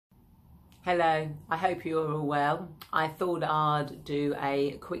Hello, I hope you're all well. I thought I'd do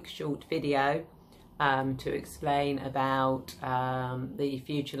a quick short video to explain about the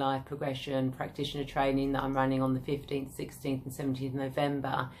Future Life Progression Practitioner Training that I'm running on the 15th, 16th and 17th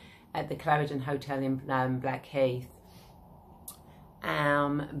November at the Clarendon Hotel in Blackheath.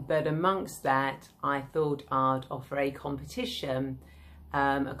 But amongst that, I thought I'd offer a competition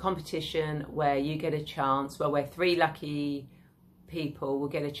where you get a chance, where 3 lucky people will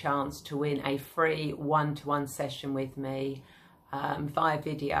get a chance to win a free one-to-one session with me via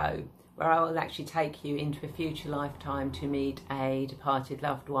video, where I will actually take you into a future lifetime to meet a departed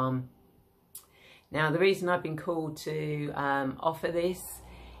loved one. Now, the reason I've been called to offer this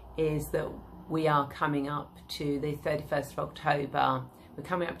is that we are coming up to the 31st of October. We're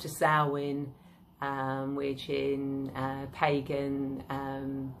coming up to Samhain, which in pagan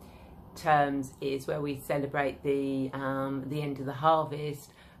terms is where we celebrate the end of the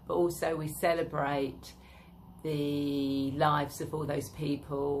harvest, but also we celebrate the lives of all those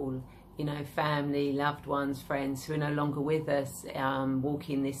people, you know, family, loved ones, friends who are no longer with us,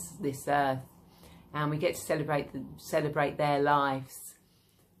 walking this earth, and we get to celebrate their lives.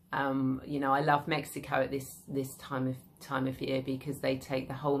 You know, I love Mexico at this time of year because they take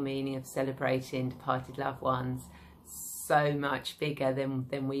the whole meaning of celebrating departed loved ones so much bigger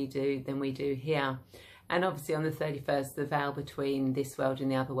than we do here. And obviously on the 31st, the veil between this world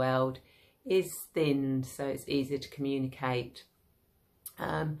and the other world is thinned, so it's easier to communicate.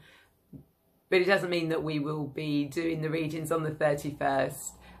 But it doesn't mean that we will be doing the readings on the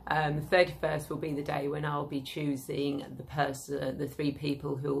 31st. The 31st will be the day when I'll be choosing the 3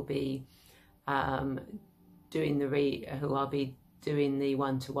 people who will be doing the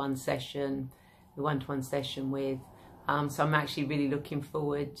one-to-one session with. So I'm actually really looking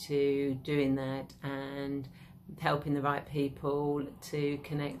forward to doing that and helping the right people to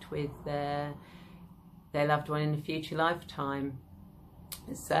connect with their loved one in a future lifetime.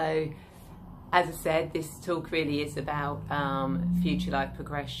 So, as I said, this talk really is about future life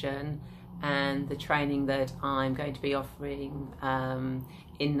progression and the training that I'm going to be offering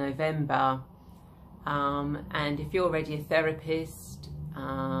in November. And if you're already a therapist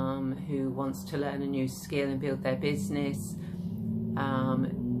who wants to learn a new skill and build their business,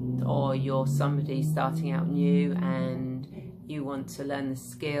 or you're somebody starting out new and you want to learn the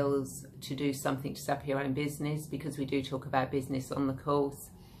skills to do something to set up your own business, because we do talk about business on the course,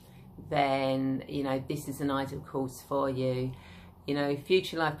 then, you know, this is an ideal course for you. You know,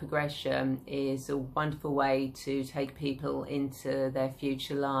 Future Life Progression is a wonderful way to take people into their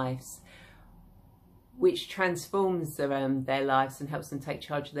future lives, which transforms their lives and helps them take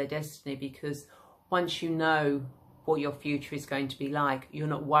charge of their destiny, because once you know what your future is going to be like, you're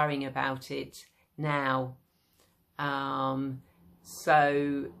not worrying about it now.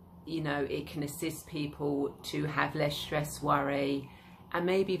 So, you know, it can assist people to have less stress, worry, and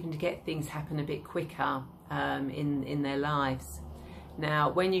maybe even to get things happen a bit quicker in their lives. Now,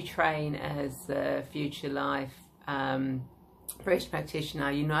 when you train as a Future Life Progression practitioner,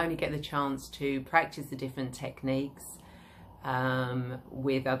 you not only get the chance to practice the different techniques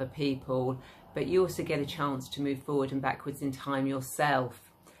with other people, but you also get a chance to move forward and backwards in time yourself,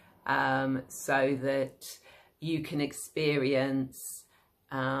 so that you can experience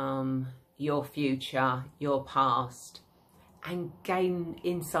your future, your past, and gain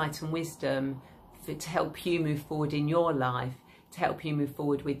insight and wisdom to help you move forward in your life, to help you move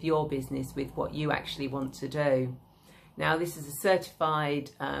forward with your business, with what you actually want to do. Now, this is a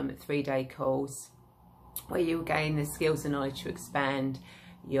certified 3-day course where you will gain the skills and knowledge to expand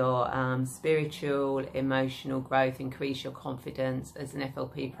your spiritual, emotional growth, increase your confidence as an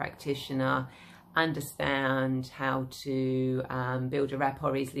FLP practitioner, understand how to build a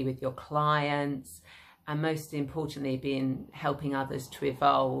rapport easily with your clients, and most importantly, helping others to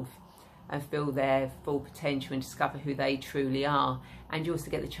evolve and feel their full potential and discover who they truly are. And you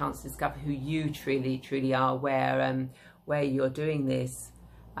also get the chance to discover who you truly are, where you're doing this.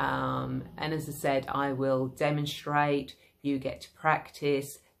 And as I said, I will demonstrate, you get to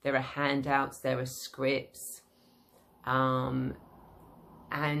practice, there are handouts, there are scripts, and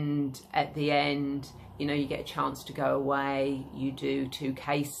at the end, you know, you get a chance to go away, you do 2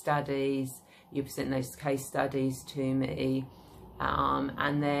 case studies, you present those case studies to me,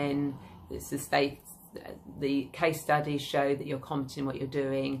 and then the case studies show that you're competent in what you're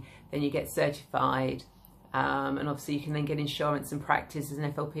doing, then you get certified, and obviously you can then get insurance and practice as an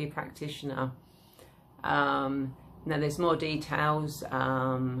FLP practitioner. Now, there's more details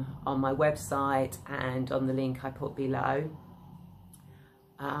on my website and on the link I put below.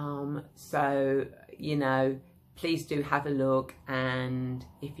 So, you know, please do have a look, and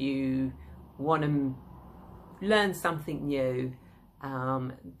if you want to learn something new,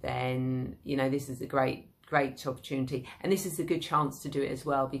 then, you know, this is a great opportunity. And this is a good chance to do it as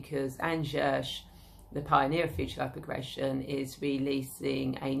well, because Angelic, the pioneer of Future Life Progression, is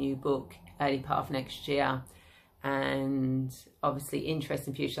releasing a new book early part of next year. And obviously interest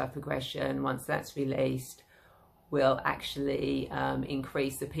in Future Life Progression, once that's released, will actually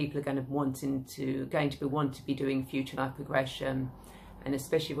increase. The people are going to want to be doing Future Life Progression. And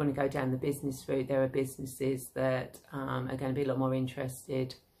especially if you want to go down the business route, there are businesses that are going to be a lot more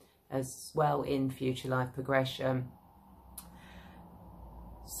interested as well in Future Life Progression.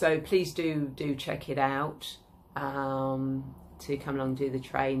 So please do check it out to come along and do the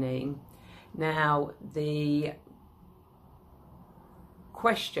training. Now, the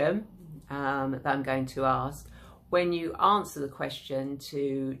question that I'm going to ask, when you answer the question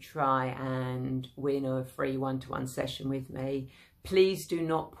to try and win a free one-to-one session with me, please do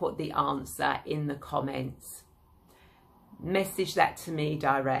not put the answer in the comments. Message that to me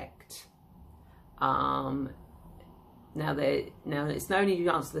direct. Now it's not only you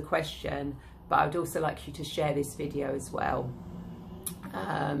answer the question, but I would also like you to share this video as well.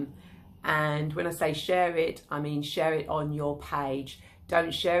 And when I say share it, I mean share it on your page.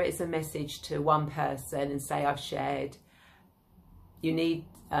 Don't share it as a message to one person and say I've shared. You need,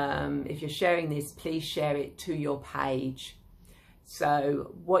 if you're sharing this, please share it to your page.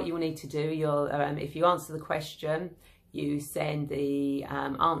 So what you will need to do, if you answer the question, you send the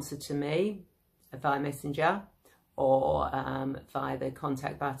answer to me via Messenger or via the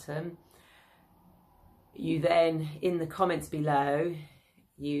contact button. You then, in the comments below,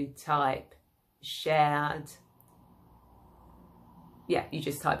 you type shared. Yeah, you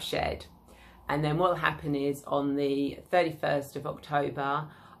just type shared. And then what will happen is on the 31st of October,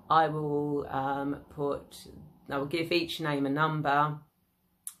 I will give each name a number,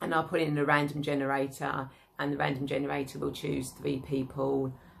 and I'll put in a random generator, and the random generator will choose 3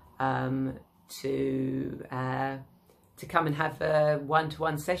 people to come and have a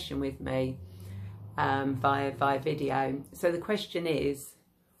one-to-one session with me via video. So the question is,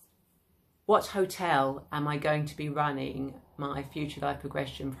 what hotel am I going to be running my Future Life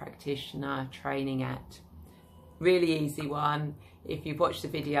Progression practitioner training at? Really easy one. If you've watched the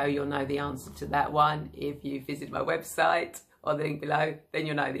video, you'll know the answer to that one. If you visit my website or the link below, then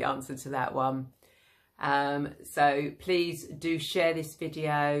you'll know the answer to that one. So please do share this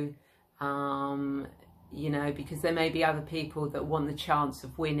video, you know, because there may be other people that want the chance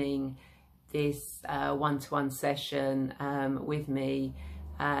of winning this one-to-one session with me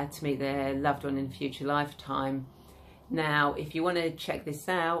to meet their loved one in a future lifetime. Now, if you want to check this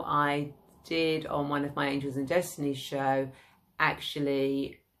out, I did on one of my Angels and Destiny show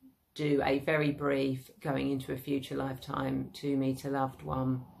actually do a very brief going into a future lifetime to meet a loved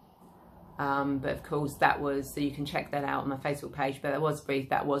one. But of course that was, so you can check that out on my Facebook page, but that was brief.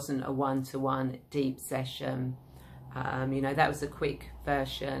 That wasn't a one-to-one deep session. You know, that was a quick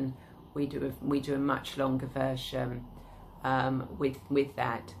version. We do a much longer version with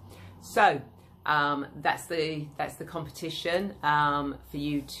that. So that's the competition for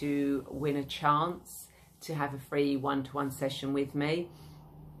you to win a chance to have a free one-to-one session with me.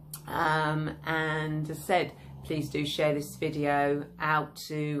 And as I said, please do share this video out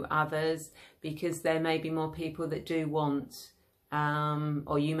to others, because there may be more people that do want,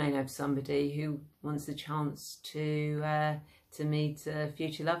 or you may know somebody who wants a chance to meet a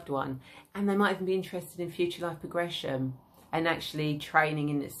future loved one, and they might even be interested in Future Life Progression and actually training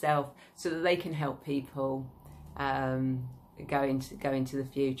in itself, so that they can help people go into the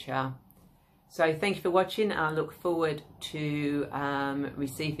future. So thank you for watching. I look forward to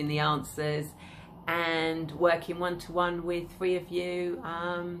receiving the answers and working one-to-one with 3 of you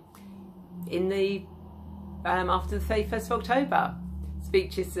in the after the 31st of October.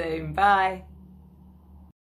 Speak to you soon. Bye.